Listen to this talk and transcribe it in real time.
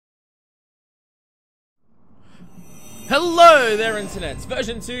Hello there, internets.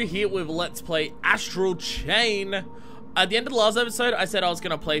 Version 2 here with Let's Play Astral Chain. At the end of the last episode, I said I was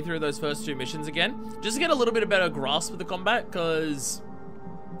going to play through those first two missions again, just to get a little bit of better grasp of the combat, because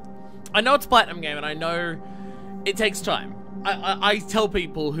I know it's a platinum game, and I know it takes time. I tell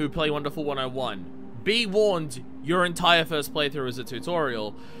people who play Wonderful 101, be warned, your entire first playthrough is a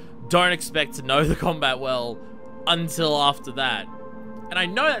tutorial. Don't expect to know the combat well until after that. And I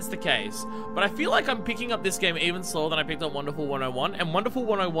know that's the case, but I feel like I'm picking up this game even slower than I picked up Wonderful 101, and Wonderful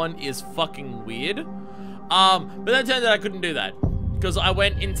 101 is fucking weird. But then it turned out I couldn't do that, because I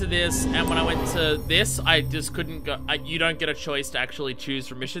went into this, and when I went to this, I just couldn't go. You don't get a choice to actually choose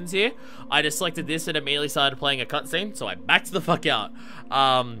from missions here. I just selected this and immediately started playing a cutscene, so I backed the fuck out.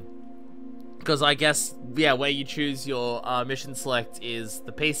 Because I guess, yeah, where you choose your mission select is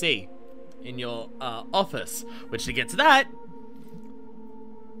the PC in your office, which to get to that,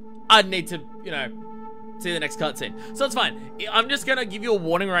 I'd need to, you know, see the next cutscene. So it's fine. I'm just gonna give you a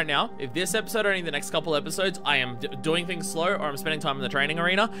warning right now. If this episode or any of the next couple episodes, I am doing things slow or I'm spending time in the training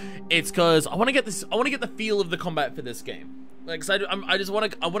arena, it's because I want to get this. I want to get the feel of the combat for this game. Like, cause I just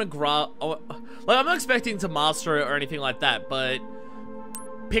want to. I want to grasp. Like, I'm not expecting to master it or anything like that, but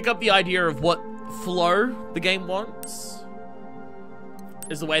pick up the idea of what flow the game wants.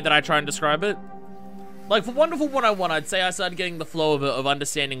 Is the way that I try and describe it. Like, for Wonderful 101, I'd say I started getting the flow of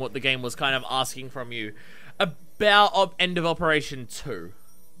understanding what the game was kind of asking from you about end of Operation 2.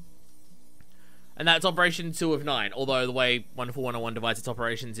 And that's Operation 2 of 9, although the way Wonderful 101 divides its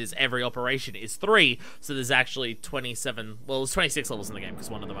operations is every operation is 3, so there's actually 27, well, there's 26 levels in the game, because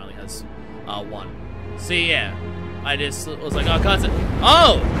one of them only has 1. So yeah, I just was like, oh, cousin.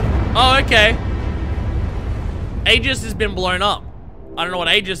 Oh, okay. Aegis has been blown up. I don't know what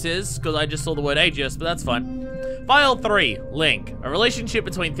Aegis is, because I just saw the word Aegis, but that's fine. File 3, Link. A relationship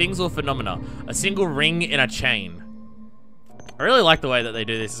between things or phenomena. A single ring in a chain. I really like the way that they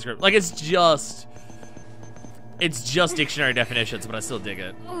do this script. Like, it's just dictionary definitions, but I still dig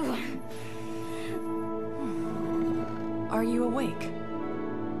it. Are you awake?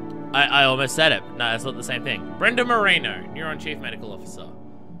 I almost said it. No, that's not the same thing. Brenda Moreno, Neuron Chief Medical Officer.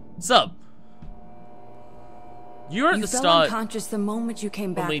 Sup? You were at the start. You fell unconscious the moment you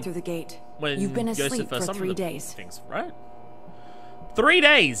came back through the gate. You've been asleep for 3 days. Things, right? 3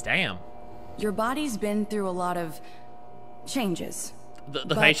 days, damn. Your body's been through a lot of changes.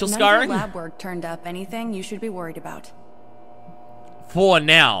 The facial scarring? None of your lab work turned up anything you should be worried about. For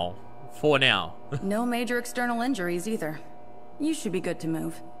now. For now. No major external injuries either. You should be good to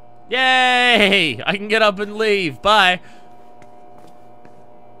move. Yay! I can get up and leave. Bye.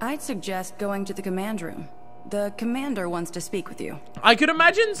 I'd suggest going to the command room. The commander wants to speak with you. I could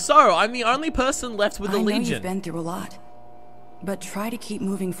imagine so. I'm the only person left with the Legion. I know you've been through a lot, but try to keep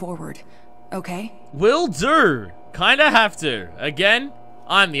moving forward, okay? Will do. Kinda have to. Again,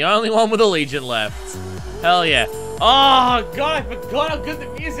 I'm the only one with a Legion left. Hell yeah. Oh, God, I forgot how good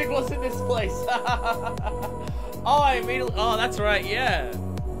the music was in this place. Oh, that's right, yeah.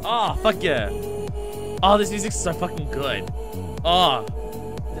 Oh, fuck yeah. Oh, this music's so fucking good. Oh,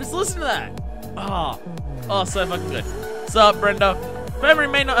 just listen to that. Oh, so fucking good. What's up, Brenda? Memory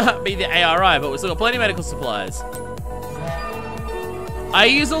may not be the ARI, but we still got plenty of medical supplies. I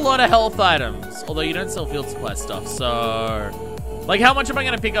use a lot of health items, although you don't sell field supply stuff, so... Like, how much am I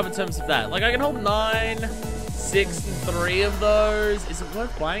going to pick up in terms of that? Like, I can hold 9, 6, and 3 of those. Is it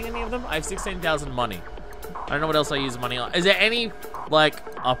worth buying any of them? I have 16,000 money. I don't know what else I use money on. Is there any,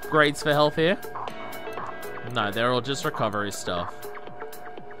 like, upgrades for health here? No, they're all just recovery stuff.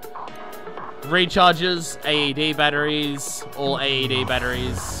 Recharges, AED batteries, all AED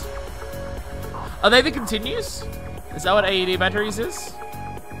batteries. Are they the continues? Is that what AED batteries is?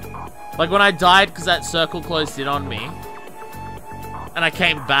 Like when I died because that circle closed in on me and I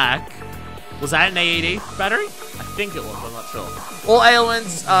came back, was that an AED battery? I think it was, I'm not sure. All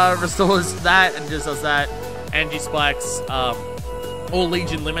ailments restores that and just does that. Energy spikes, all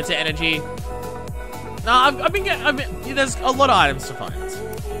Legion limited energy. No, there's a lot of items to find.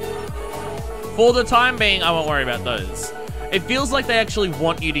 For the time being, I won't worry about those. It feels like they actually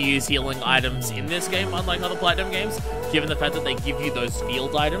want you to use healing items in this game, unlike other Platinum games, given the fact that they give you those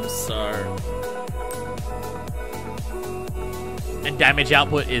field items, so... And damage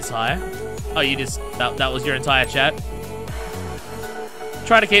output is high. Oh, you just... That was your entire chat?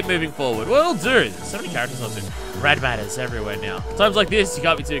 Try to keep moving forward. Well, dude, there's so many characters on this. Rad matters everywhere now. Times like this, you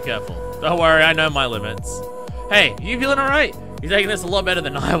can't be too careful. Don't worry, I know my limits. Hey, you feeling alright? You're taking this a lot better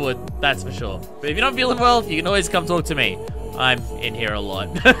than I would, that's for sure. But if you're not feeling well, you can always come talk to me. I'm in here a lot.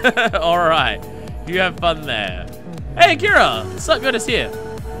 Alright, you have fun there. Hey, Kira! What's up? Good to see you.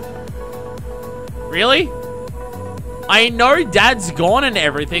 Really? I know Dad's gone and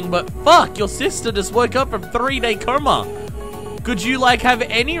everything, but fuck, your sister just woke up from 3-day coma. Could you, like, have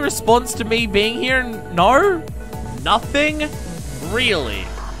any response to me being here? No? Nothing? Really?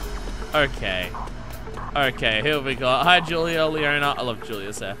 Okay. Okay, here we go. Hi, Julia, Leona. I love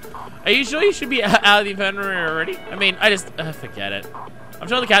Julia's hair. Are you sure you should be out of the infirmary already? I mean, I just... forget it. I'm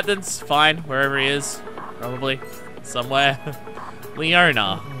sure the captain's fine, wherever he is. Probably. Somewhere.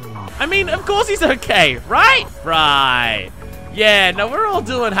 Leona. I mean, of course he's okay, right? Right. Yeah, no, we're all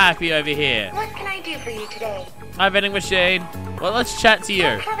doing happy over here. What can I do for you today? Hi, vending machine. Well, let's chat to you.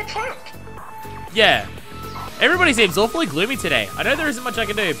 Let's have a chat. Yeah. Everybody seems awfully gloomy today. I know there isn't much I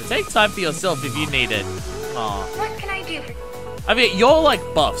can do, but take time for yourself if you need it. Aw. What can I do for you? I mean, you're like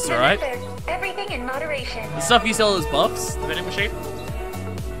buffs, alright? Remember, everything in moderation. The stuff you sell is buffs, the vending machine.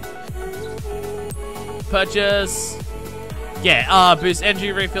 Purchase. Yeah, boost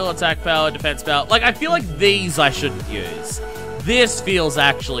energy, refill, attack power, defense power. Like, I feel like these I shouldn't use. This feels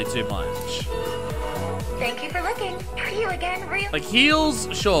actually too much. Thank you for looking. Are you again real? Like, heals?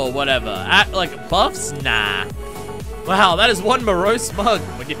 Sure, whatever. Like, buffs? Nah. Wow, that is one morose mug.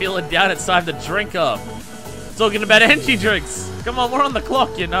 When you're feeling down, it's time to drink up. Talking about energy drinks. Come on, we're on the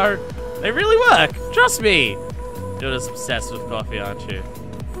clock, you know. They really work. Trust me. You're just obsessed with coffee, aren't you?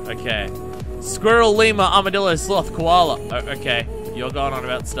 Okay. Squirrel, lemur, armadillo, sloth, koala. Okay, you're going on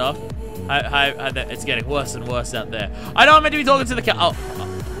about stuff. It's getting worse and worse out there. I know I'm meant to be talking to the cat. Oh.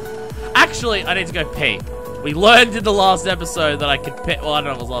 Actually, I need to go pee. We learned in the last episode that I could pee. Well, I don't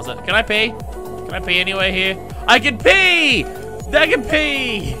know if it was last episode. Can I pee? Can I pee anywhere here? I can pee! I can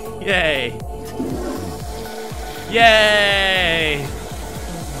pee! Yay. Yay!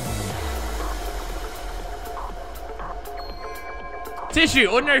 Tissue,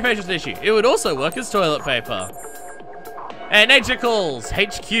 ordinary facial tissue. It would also work as toilet paper. And nature calls.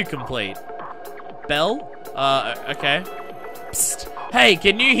 HQ complete. Bell? Okay. Psst. Hey,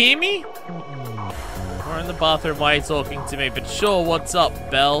 can you hear me? We're in the bathroom. Why are you talking to me? But sure, what's up,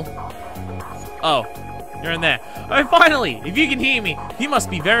 Bell? Oh, you're in there. Oh, finally! If you can hear me, you must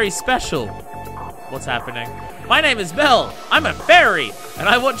be very special. What's happening? My name is Bell. I'm a fairy, and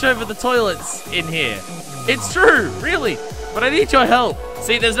I watch over the toilets in here. It's true, really. But I need your help.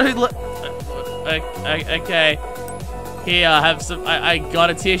 See, there's no... okay. Here, have some... I got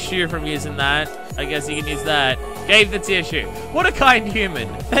a tissue from using that. I guess you can use that. Gave the tissue. What a kind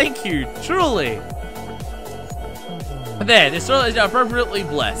human. Thank you, truly. There, this toilet is now appropriately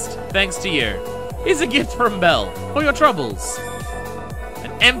blessed. Thanks to you. Here's a gift from Belle for your troubles.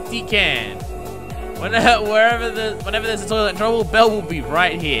 An empty can. Whenever there's a toilet in trouble, Belle will be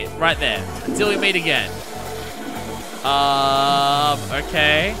right here, right there, until we meet again.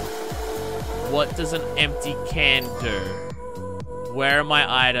 Okay. What does an empty can do? Where are my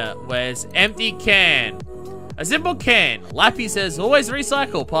items? Where's empty can? A simple can. Lappy says, always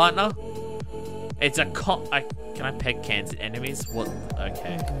recycle, partner. It's a can I peg cans at enemies? What?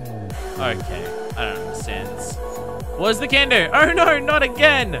 Okay. Okay. I don't understand. What does the can do? Oh no, not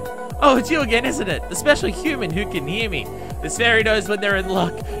again. Oh, it's you again, isn't it? The special human who can hear me. This fairy knows when they're in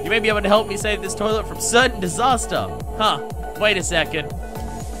luck. You may be able to help me save this toilet from certain disaster. Huh. Wait a second.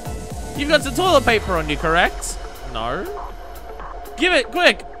 You've got some toilet paper on you, correct? No. Give it,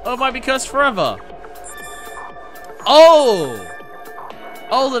 quick. Or it might be cursed forever. Oh!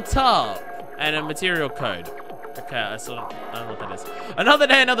 Oh, the top. And a material code. Okay, I don't know what that is. Another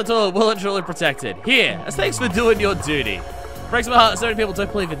day, another toilet, well and truly protected. Here, as thanks for doing your duty. Breaks my heart that so many people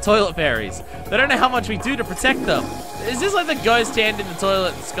don't believe in toilet fairies. They don't know how much we do to protect them. Is this like the ghost hand in the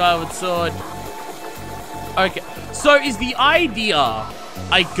toilet and Skyward Sword? Okay, so is the idea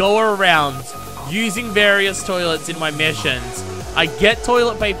I go around using various toilets in my missions, I get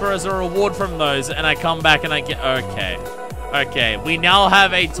toilet paper as a reward from those, and I come back and I get... Okay. Okay, we now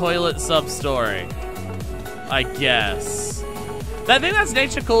have a toilet sub-story. I guess. I think that's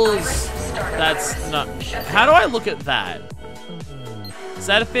nature calls... That's not... How do I look at that? Is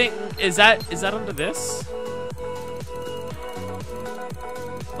that a thing? Is that under this?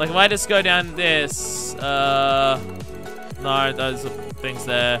 Like, if I just go down this... No, those are things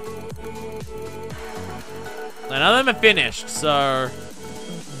there. None of them are finished, so...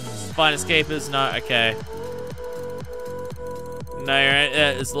 Find escapers, no, okay. No,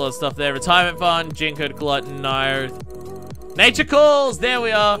 there's a lot of stuff there. Retirement fund, gene code glutton, no. Nature calls, there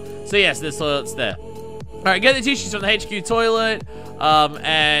we are. So yes, this toilet's there. All right, get the tissues from the HQ toilet,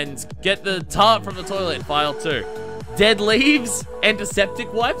 and get the tart from the toilet in file 2. Dead leaves,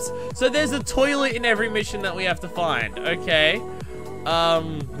 antiseptic wipes. So there's a toilet in every mission that we have to find. Okay.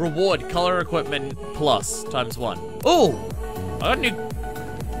 Reward, color equipment plus, ×1. Oh, I got a new...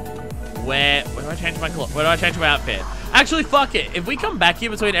 Where do I change my clothes? Where do I change my outfit? Actually, fuck it. If we come back here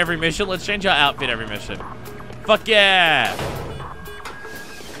between every mission, let's change our outfit every mission. Fuck yeah.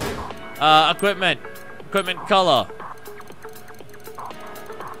 Equipment. Equipment color.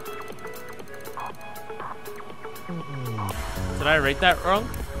 Did I read that wrong?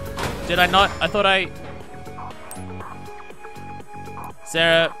 Did I not? I thought I...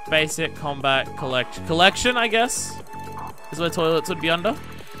 Sarah, basic, combat, collection. Collection, I guess, is where toilets would be under.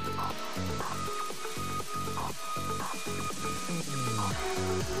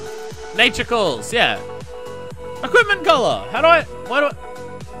 Nature calls, yeah. Equipment color. How do I... Why do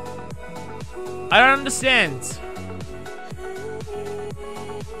I don't understand.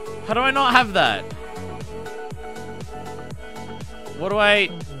 How do I not have that? What do I...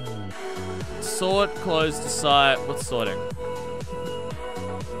 Sort, close, decide... What's sorting?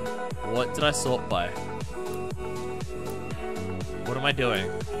 What did I sort by? What am I doing?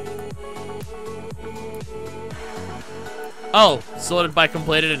 Oh, sorted by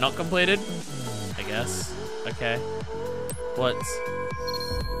completed and not completed? I guess. Okay. What?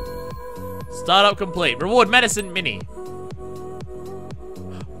 Startup complete. Reward medicine mini.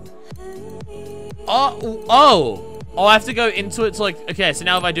 Oh, I have to go into it to like, okay, so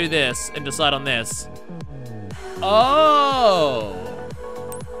now if I do this and decide on this. Oh.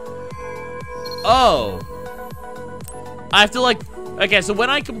 I have to like, okay, so when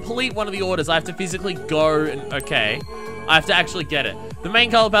I complete one of the orders, I have to physically go and, okay. I have to actually get it. The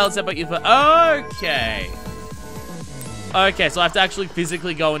main color palette set by you for, okay. Okay, so I have to actually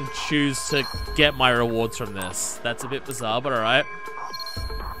physically go and choose to get my rewards from this. That's a bit bizarre, but alright.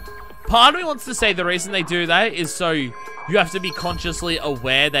 Part of me wants to say the reason they do that is so you have to be consciously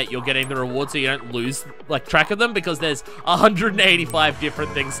aware that you're getting the reward so you don't lose like track of them, because there's 185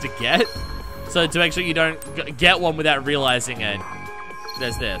 different things to get. So to make sure you don't get one without realizing it,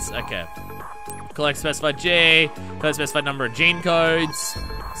 there's this. Okay. Collect specified G, collect specified number of gene codes.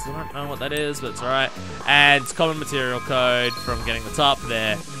 Still don't know what that is, but it's alright. And common material code from getting the top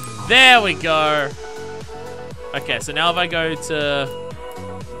there. There we go. Okay, so now if I go to...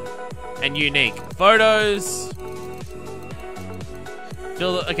 And unique. Photos.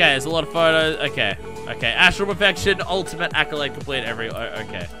 Okay, there's a lot of photos. Okay. Okay. Astral perfection. Ultimate accolade complete every...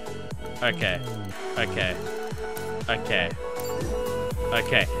 Okay. Okay. Okay. Okay.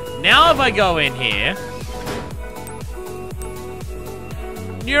 Okay. Now if I go in here...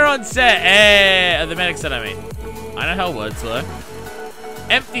 Neuron set. The medic set, I mean. I know how words work.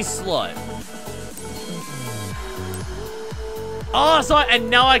 Empty slot. Oh, so and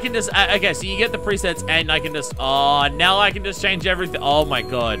now I can just okay, so you get the presets and I can just now I can just change everything. Oh my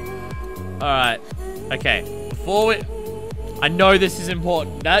god. Alright. Okay. Before we I know this is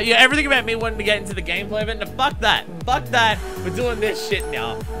important. Now, yeah, everything about me wanting to get into the gameplay of it. No, fuck that. Fuck that. We're doing this shit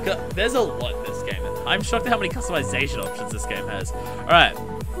now. There's a lot in this game. I'm shocked at how many customization options this game has. Alright.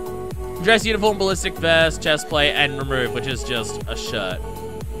 Dress uniform, ballistic vest, chest plate, and remove, which is just a shirt.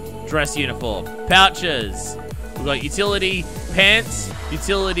 Dress uniform. Pouches. We've got utility pants,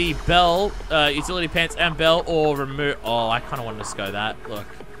 utility belt, utility pants and belt, or remove. Oh, I kind of want to just go that. Look.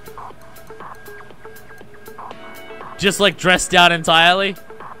 Just like dressed out entirely.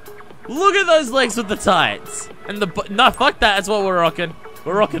 Look at those legs with the tights. And the, no, fuck that. That's what we're rocking.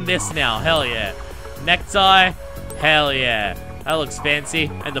 We're rocking this now. Hell yeah. Necktie. Hell yeah. That looks fancy.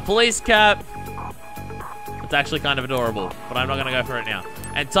 And the police cap. It's actually kind of adorable, but I'm not going to go for it now.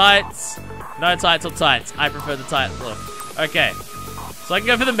 And tights. No tights or tights. I prefer the tight look. Okay. So I can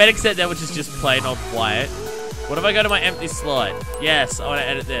go for the medic set there, which is just plain old white. What if I go to my empty slot? Yes, I want to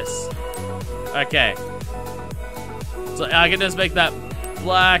edit this. Okay. So I can just make that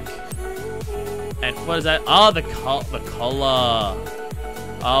black. And what is that? Oh, the collar.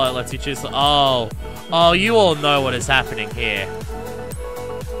 Oh, it lets you choose. Oh, you all know what is happening here.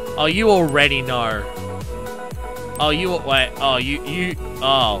 Oh, you already know. Oh, wait.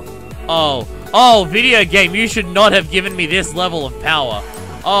 Oh, video game, you should not have given me this level of power.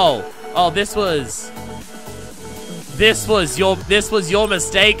 This was your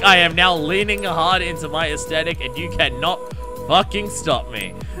mistake. I am now leaning hard into my aesthetic and you cannot fucking stop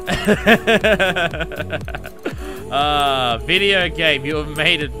me. Video game, you have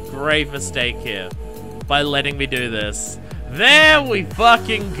made a grave mistake here by letting me do this. There we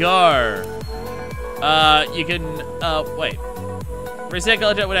fucking go. You can, wait. Reset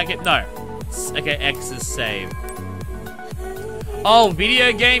color without get, no. Okay, X is saved. Oh,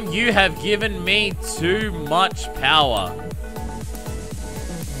 video game, you have given me too much power.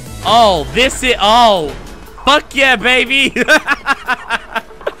 Oh, this is, fuck yeah, baby.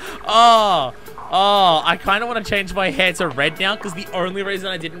 Oh, I kind of want to change my hair to red now because the only reason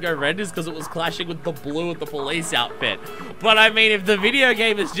I didn't go red is because it was clashing with the blue of the police outfit. But I mean, if the video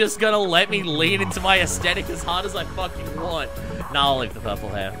game is just going to let me lean into my aesthetic as hard as I fucking want. No, I'll leave the purple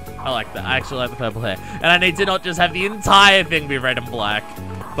hair. I like that. I actually like the purple hair. And I need to not just have the entire thing be red and black.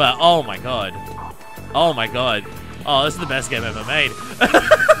 But, oh my god. Oh my god. Oh, this is the best game ever made. Look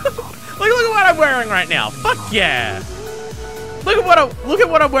at what I'm wearing right now. Fuck yeah. Look at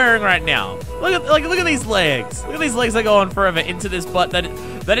what I'm wearing right now. Look at these legs. Look at these legs that go on forever into this butt.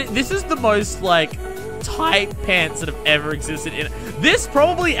 This is the most like tight pants that have ever existed in. This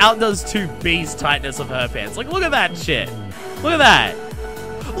probably outdoes 2B's tightness of her pants. Like, look at that shit. Look at that.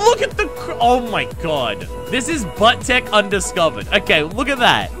 Look at the. Oh my god. This is butt tech undiscovered. Okay, look at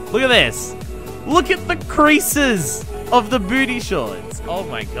that. Look at this. Look at the creases of the booty shorts. Oh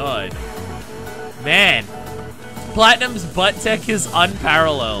my god. Man. Platinum's butt tech is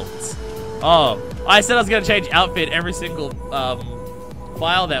unparalleled. Oh, I said I was going to change outfit every single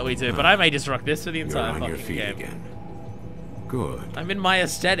file that we do, but I may just rock this for the entire You're on your fucking feet game. again. Good. I'm in my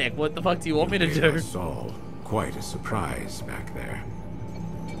aesthetic. What the fuck do you want me to do? Us all quite a surprise back there.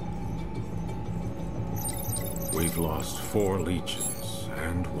 We've lost 4 legions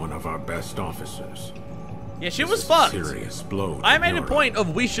and one of our best officers. Yeah, she This was is a fucked. serious blow to I made a Europe. point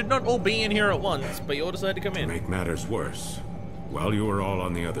of we should not all be in here at once, but you all decided to come To in. make matters worse, while you were all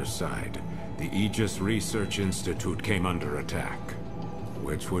on the other side, the Aegis Research Institute came under attack,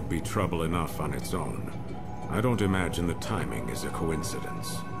 which would be trouble enough on its own. I don't imagine the timing is a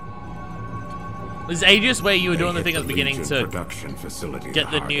coincidence. Was Aegis where you were doing They the thing hit at the beginning Legion to production facility get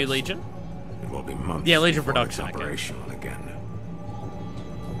the new hardest. Legion? It will be months Yeah, Legion before production, it's okay. operational again.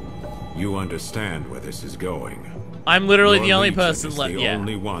 You understand where this is going. I'm literally Your the only Legion person is left. the Yeah.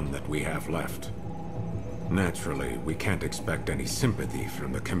 only one that we have left. Naturally, we can't expect any sympathy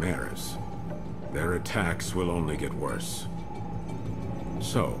from the Chimeras. Their attacks will only get worse.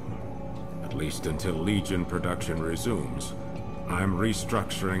 So, at least until Legion production resumes, I'm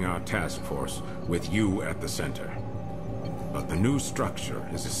restructuring our task force with you at the center. But the new structure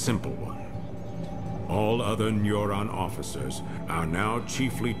is a simple one. All other Neuron officers are now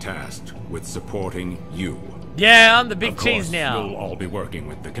chiefly tasked with supporting you. Yeah, I'm the big Of cheese course, now. you'll all be working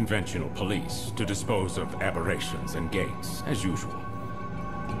with the conventional police to dispose of aberrations and gates, as usual.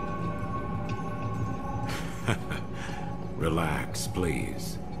 Relax,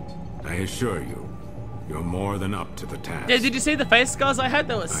 please. I assure you, you're more than up to the task. Yeah, did you see the face scars I had?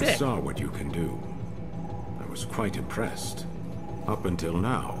 They were I sick. saw what you can do. I was quite impressed. Up until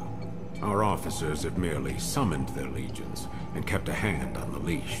now, our officers have merely summoned their legions and kept a hand on the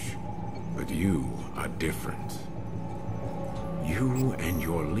leash. But you are different. You and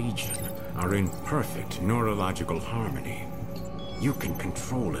your legion are in perfect neurological harmony. You can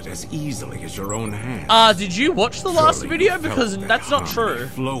control it as easily as your own hand. Did you watch the last Surely video? you felt Because that that's not harmony true.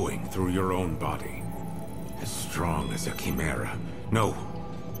 Flowing through your own body. As strong as a chimera. No,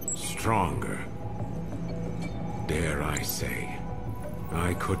 stronger. Dare I say,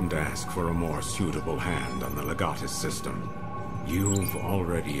 I couldn't ask for a more suitable hand on the Legatus system. You've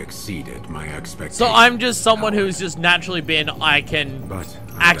already exceeded my expectations. So I'm just someone Howard. who's just naturally been, I can But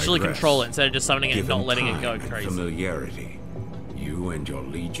I actually digress. control it instead of just summoning it and Given not letting it go time and crazy. familiarity, you and your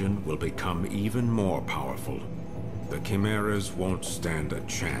legion will become even more powerful. The Chimeras won't stand a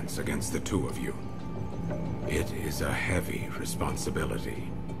chance against the two of you. It is a heavy responsibility,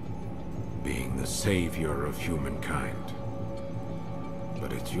 being the savior of humankind.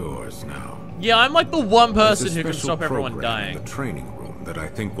 But it's yours now. Yeah, I'm like the one There's a person who can special stop everyone program in dying. the training room that I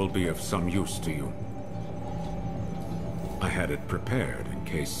think will be of some use to you. I had it prepared in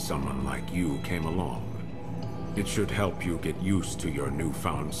case someone like you came along. It should help you get used to your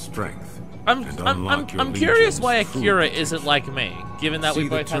newfound strength. and unlock your I'm curious why legion's true Akira potential. isn't like me, given that we See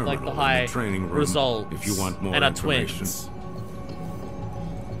the both had like the terminal in high the training room results if you want more and are information. twins.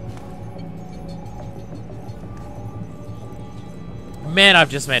 Man, I've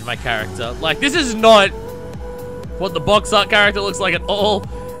just made my character. Like, this is not what the box art character looks like at all.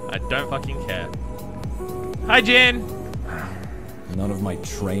 I don't fucking care. Hi, Jen. None of my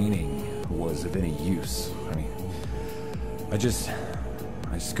training was of any use. I mean, I just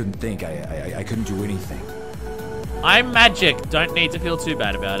couldn't think. I couldn't do anything. I'm magic. Don't need to feel too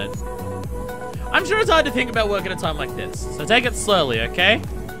bad about it. I'm sure it's hard to think about work at a time like this, so take it slowly, okay?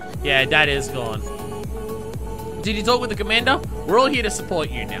 Yeah, Dad is gone. Did you talk with the commander? We're all here to support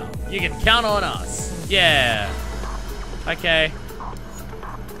you now. You can count on us. Yeah. Okay.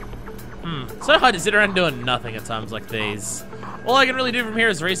 So hard to sit around doing nothing at times like these. All I can really do from here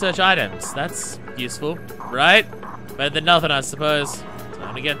is research items. That's useful, right? Better than nothing, I suppose.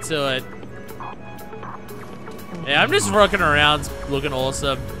 Time to get to it. Yeah, I'm just rocking around, looking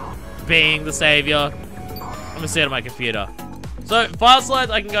awesome, being the savior. I'm gonna sit on my computer. So, file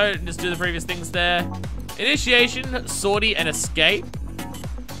slides, I can go and just do the previous things there. Initiation, sortie, and escape.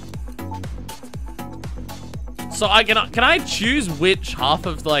 So can I choose which half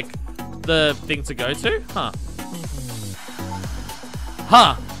of like the thing to go to?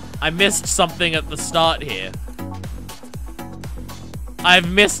 Huh. I missed something at the start here. I've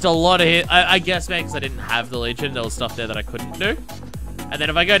missed a lot of it. I guess maybe because I didn't have the Legion, there was stuff there that I couldn't do. And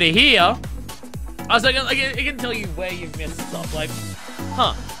then if I go to here, I was like, it can tell you where you've missed stuff. Like,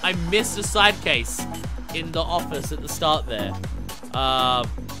 I missed a side case in the office at the start there. I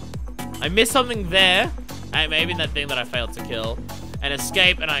missed something there. And maybe that thing that I failed to kill. And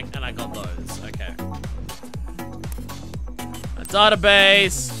escape, and I got those. Okay. A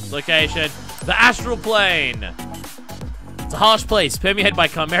database. Location. The Astral Plane. It's a harsh place, permeated by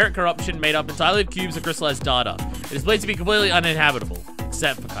chimeric corruption made up entirely of cubes of crystallized data. It is believed to be completely uninhabitable,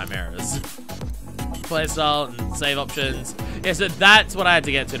 except for chimeras. Playstyle and save options. Yeah, so that's what I had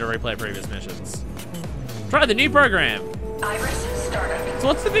to get to replay previous missions. Try the new program. Iris startup. So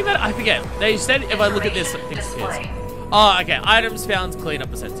what's the thing that I forget? They said if I look at this, things appears. Oh, okay. Items found,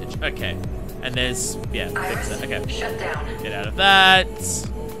 cleanup percentage. Okay. And there's, yeah, fix it. Okay. Shut down. Get out of that.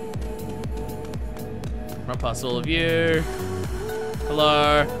 Run past all of you.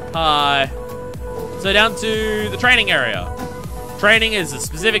 Hello. Hi. So down to the training area. Training is a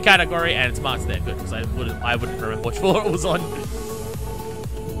specific category and it's marked there. Good, because I wouldn't remember which floor it was on.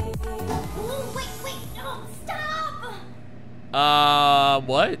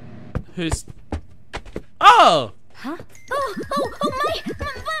 What? Who's... Oh! Huh? Oh, my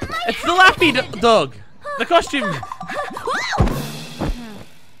it's the Lappy dog! The costume!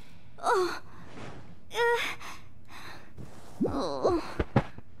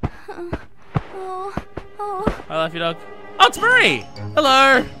 Hi, Lappy dog. Oh, it's Marie!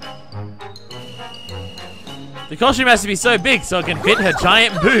 Hello! The costume has to be so big so it can fit her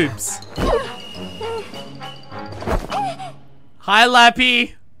giant boobs. Hi,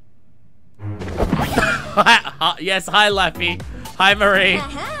 Lappy. Yes, hi, Lappy. Hi, Marie.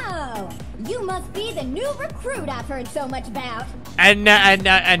 Oh, you must be the new recruit I've heard so much about. And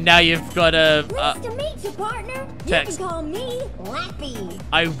now you've got a Nice to meet you, partner. text. You can call me Lappy.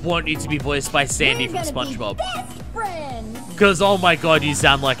 I want you to be voiced by Sandy from We're gonna SpongeBob. be best friends. Because, oh my god, you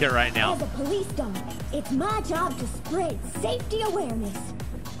sound like it right now. As a police dog, it's my job to spread safety awareness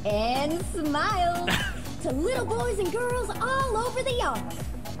and smiles to little boys and girls all over the yard.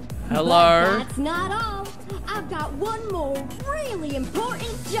 Hello. But that's not all. I've got one more really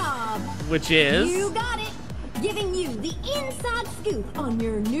important job. Which is? You got it. Giving you the inside scoop on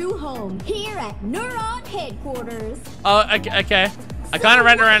your new home here at Neuron headquarters. Oh, okay. I kind of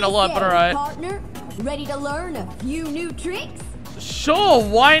ran around a lot, but alright. Partner, ready to learn a few new tricks? Sure,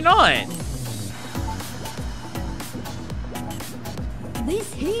 why not?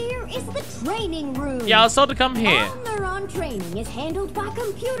 This here is the training room. Yeah, I was told to come here. All neuron training is handled by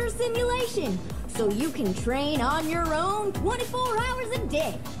computer simulation, so you can train on your own 24 hours a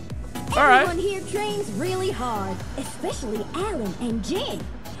day. Alright. Everyone here trains really hard, especially Alan and Jen.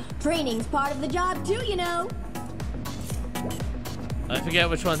 Training's part of the job too, you know. I forget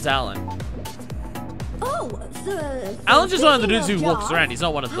which one's Alan. Oh, so Alan's just one of the speaking dudes who walks jobs, around. He's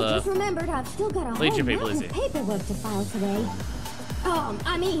not one of I just the... remembered I've still got a Legion whole people, is mountain he? paperwork to file today.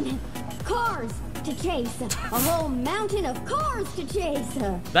 I mean, cars to chase. A whole mountain of cars to chase.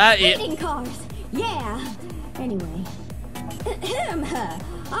 Speeding cars. Yeah. Anyway.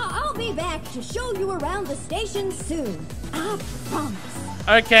 I'll be back to show you around the station soon. I promise.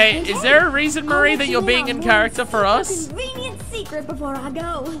 Okay, And is hey, there a reason, Marie, I'll that let you're you being in in on character one for us? Convenient secret before I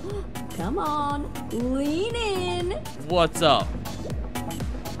go. Come on, lean in. What's up?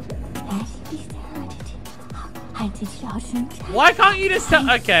 Why can't you just tell?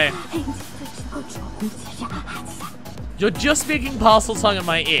 Okay. You're just speaking parcel tongue in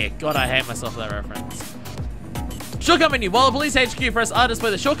my ear. God, I hate myself for that reference. Shortcut menu. While the police HQ, press R to display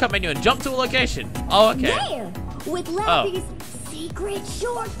the shortcut menu and jump to a location. Oh, okay. There! With Lappy's secret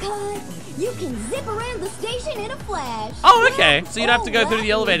shortcut, you can zip around the station in a flash. Oh, okay. So you'd have to go through the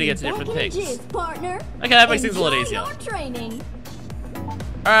elevator to get to Back different in things. jizz, partner. Okay, that makes things a lot Enjoy easier. your training.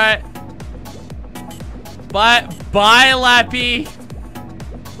 Alright. Bye, Lappy.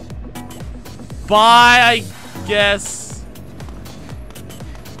 Bye, I guess.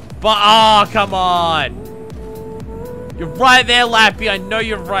 Oh, come on. You're right there, Lappy. I know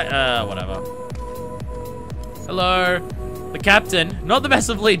you're right. Whatever. Hello. The captain. Not the best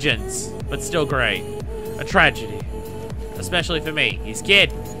of legions, but still great. A tragedy. Especially for me. He's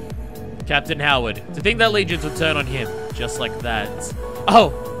kid. Captain Howard. To think that legions would turn on him just like that.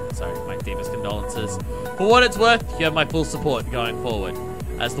 Oh, sorry, my deepest condolences. For what it's worth, you have my full support going forward.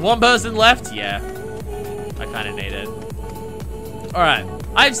 As the one person left, yeah, I kind of need it. All right,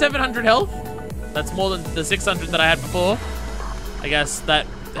 I have 700 health. That's more than the 600 that I had before. I guess that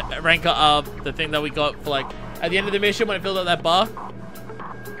rank up the thing that we got for like at the end of the mission when it filled up that bar.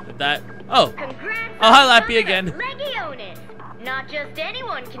 With that, oh, hi Lappy again. Legionis. Not just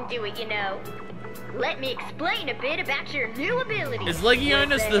anyone can do it, you know. Let me explain a bit about your new ability. Is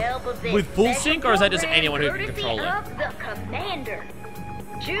Legionis with full sync, or is that just anyone who can control it? Of the commander.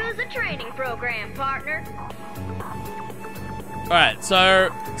 Choose a training program, partner. Alright,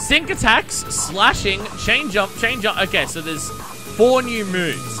 so sync attacks, slashing, chain jump. Okay, so there's 4 new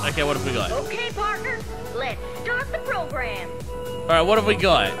moves. Okay, what have we got? Okay, partner. Let's start the program. Alright, what have we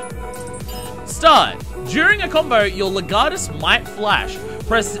got? Start. During a combo, your Legatus might flash.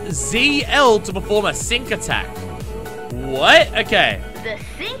 Press ZL to perform a sync attack. What? Okay. The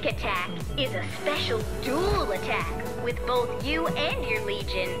sync attack is a special dual attack with both you and your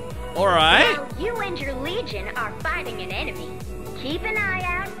legion. Alright. While you and your legion are fighting an enemy, keep an eye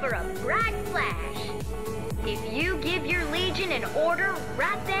out for a bright flash. If you give your legion an order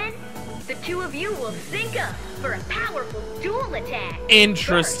right then, the two of you will sync up for a powerful dual attack.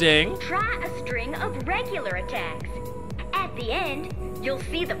 Interesting. First, try a string of regular attacks. At the end, you'll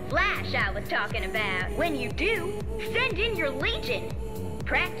see the flash I was talking about. When you do, send in your legion.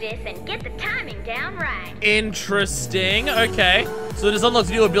 Practice and get the timing down right. Interesting. Okay. So this unlocks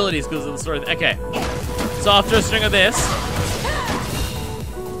new abilities because of the story. Okay. So after a string of this.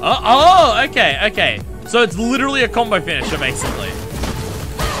 Oh, okay, okay. So it's literally a combo finisher, basically.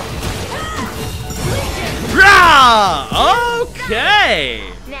 Rah! Okay.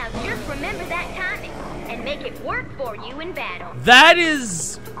 Now just remember that timing and make it work for you in battle. That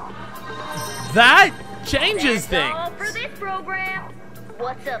changes things. That's all for this program.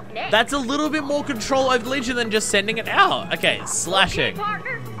 What's up next? That's a little bit more control over Legion than just sending it out. Okay, slashing. Okay,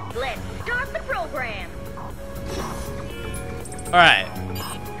 partner, let's start the program. Alright.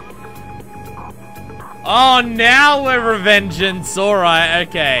 Oh, now we're revengeance. Alright,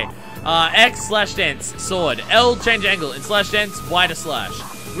 okay. X slash dance, sword. L change angle, and slash dance, Y to slash.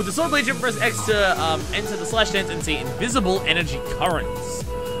 With the sword Legion, press X to enter the slash dance and see invisible energy currents.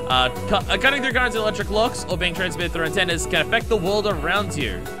 Cutting through currents in electric locks or being transmitted through antennas can affect the world around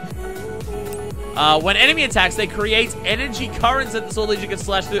you. When enemy attacks, they create energy currents that the sword Legion can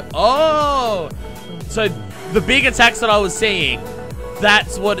slash through. Oh! So the big attacks that I was seeing,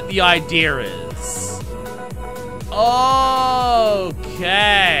 that's what the idea is.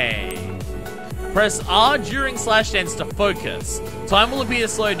 Okay. Press R during slash dance to focus. Time will appear to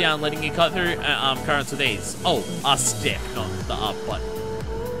slow down, letting you cut through currents with ease. Oh, R stick, not the up button.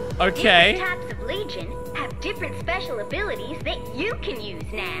 Okay. Different types of Legion have different special abilities that you can use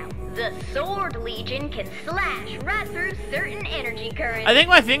now. The Sword Legion can slash right through certain energy currents. I think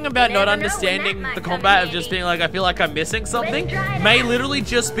my thing about not understanding the combat of just being like, I feel like I'm missing something, may literally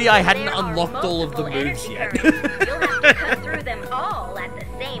just be I hadn't unlocked all of the moves yet. You'll have to cut through them all at the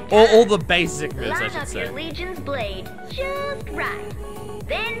same time. Or all the basic moves, I Line should up say. your Legion's blade just right.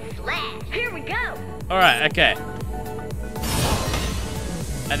 Then slash. Here we go. Alright, okay.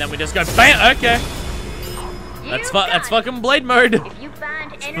 And then we just go BAM! Okay. That's fucking blade mode. If you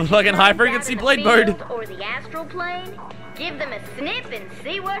find energy Fucking high currents frequency out in blade the mode. field or the astral plane, give them a snip and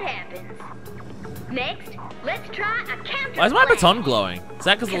see what happens. Next, let's try a counter. Why is my flash. baton glowing? Is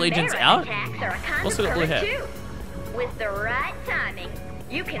that because the Legion's Chimera out? attacks are a kind Also of got blue current hair. too. With the right timing,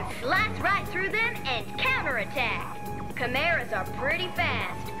 you can slice right through them and counterattack. Chimeras are pretty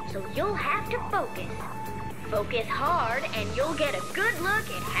fast, so you'll have to focus. Focus hard and you'll get a good look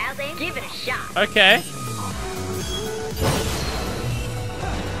at how they give it a shot. Okay.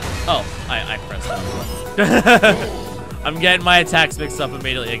 Oh, I pressed that. I'm getting my attacks mixed up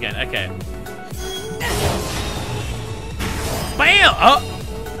immediately again. Okay. BAM!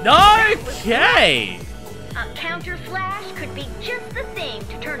 Oh! Okay! A counter flash could be just the thing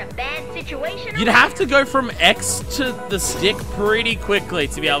to turn a bad situation You'd around. have to go from X to the stick pretty quickly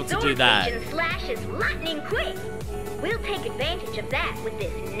to be able to do Sword that. Legion slash is lightning quick. We'll take advantage of that with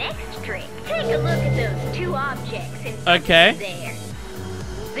this next trick. Take a look at those two objects in Okay. there.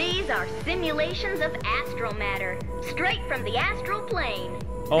 These are simulations of astral matter, straight from the astral plane.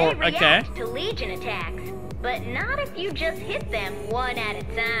 Oh, They react okay. to Legion attacks, but not if you just hit them one at a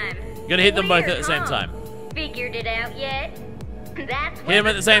time. You gotta hit them both Weird, at the same huh? time. Figured it out yet? That's Hit them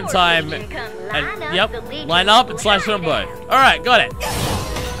at the same time. And, yep, line line up and slash them both. Alright, got it.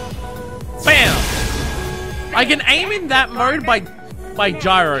 BAM! I can aim in that mode by by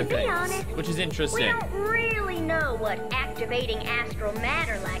gyro To be things, honest, which is we interesting. don't really know what activating astral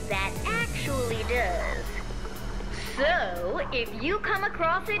matter like that actually does. So, if you come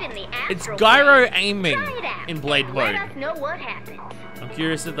across it in the It's astral gyro plane, aiming try it out in Blade and mode. let us know what happens. I'm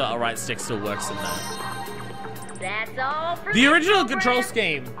curious if the right stick still works in that. That's all for The this original program. control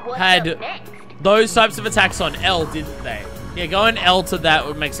scheme What's had up next? those types of attacks on L, didn't they? Yeah, going L to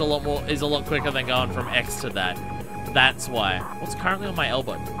that makes a lot more, is a lot quicker than going from X to that. That's why. What's currently on my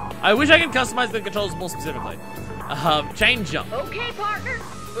elbow? I wish I could customize the controls more specifically. Chain jump. Okay, partner,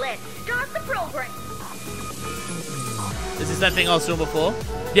 let's start the program. Is this that thing I was doing before?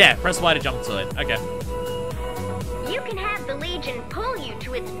 Yeah, press Y to jump to it. Okay. You can have the Legion pull you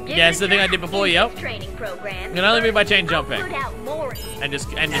to its Yeah, it's the thing I did before, in yep. this training program. It can only be by chain I'll jumping. put out more. And just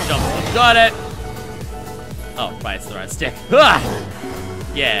jump. Got it. Oh, right, it's the right stick. Ah!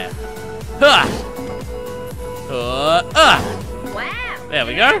 Yeah. Ah! Wow. There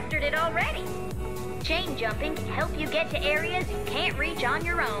we you go. mastered it already. Chain jumping can help you get to areas you can't reach on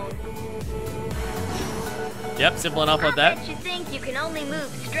your own. Yep, simple enough like I that. bet you think you can only move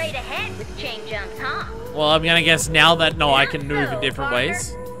straight ahead with chain jumps, huh? Well, I'm gonna guess now that no, I can Not move so, in different partner.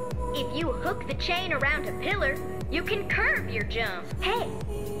 ways. If you hook the chain around a pillar, you can curve your jump. Hey,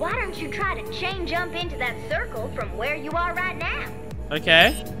 why don't you try to chain jump into that circle from where you are right now?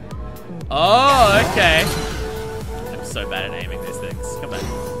 Okay. Oh, okay. I'm so bad at aiming these things. Come on.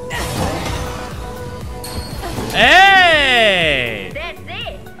 Hey! That's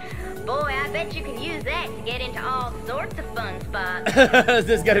it. Boy, I bet you can use that to get into all sorts of fun spots.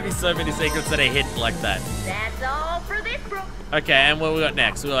 There's gotta be so many secrets that are hidden like that. That's all for this Okay, and what we got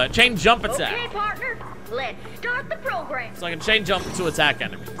next? We got chain jump attack. Okay, partner, let's start the program. So I can chain jump to attack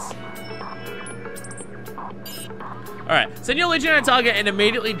enemies. Alright, send your legionary target and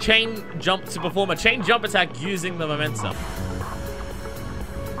immediately chain jump to perform a chain jump attack using the momentum.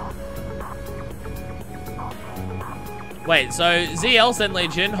 Wait, so ZL send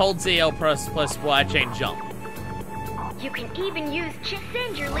legion, hold ZL plus Y chain jump. You can even use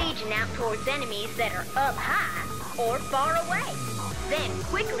send your legion out towards enemies that are up high or far away. Then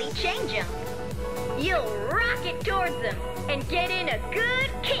quickly chain jump. You'll rocket towards them and get in a good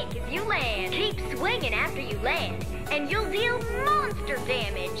kick as you land. Keep swinging after you land, and you'll deal monster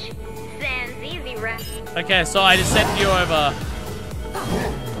damage. Sounds easy, right? Okay, so I just send you over.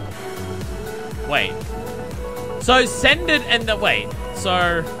 Wait. So send it and the wait.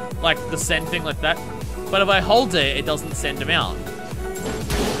 So like the send thing like that. But if I hold it, it doesn't send them out.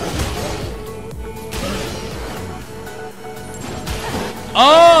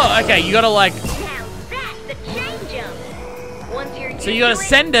 Oh, okay. You gotta like. Now that's the chain jump. Once you're So you gotta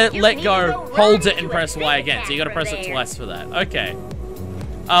send it, you let can go, either hold run it, and into a press Y sync again. So you gotta attack press from it there. twice for that. Okay.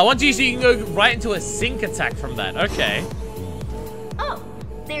 Once you can go right into a sync attack from that. Okay. Oh,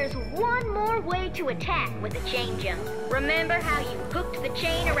 there's one more way to attack with a chain jump. Remember how you hooked the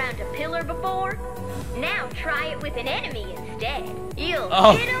chain around a pillar before? Now try it with an enemy instead. You'll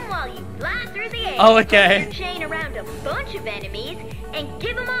hit them while you fly through the air. Oh, okay. Hook your chain around a bunch of enemies and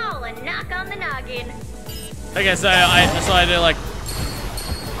give them all a knock on the noggin. Okay, so I do like.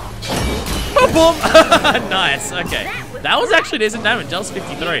 Boom! Nice. Okay. That was actually decent damage. That was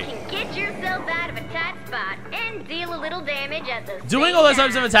 53. You can get yourself out of a tight spot and deal a little damage at the Doing same all those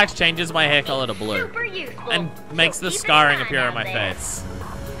types of time. attacks changes my hair color to blue. Super useful. And makes So the keep it scarring in mind appear on out my there. face.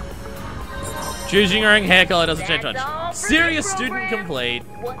 Choosing your own hair color doesn't change That's all much. for Serious this student program. complete.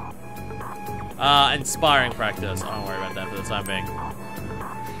 What? And sparring practice. I don't worry about that for the time being.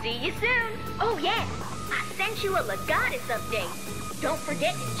 See you soon. Oh yeah, I sent you a Legatus update. Don't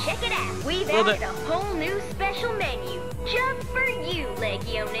forget to check it out. We've Will added do. a whole new special menu just for you,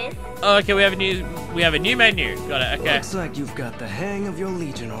 Legionist. Oh, okay, we have a new menu. Got it. Okay. Looks like you've got the hang of your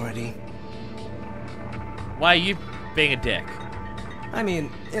Legion already. Why are you being a dick? I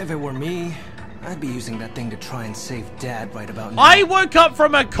mean, if it were me, I'd be using that thing to try and save Dad right about now. I woke up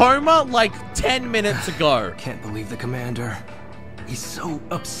from a coma like 10 minutes ago. Can't believe the commander. He's so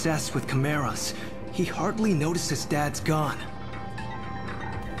obsessed with chimeras. He hardly notices Dad's gone.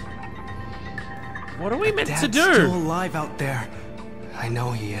 What are we meant Dad's to do? still alive out there. I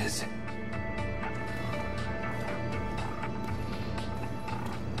know he is.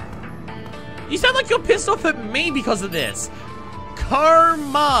 You sound like you're pissed off at me because of this.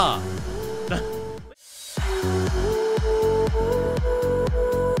 Karma.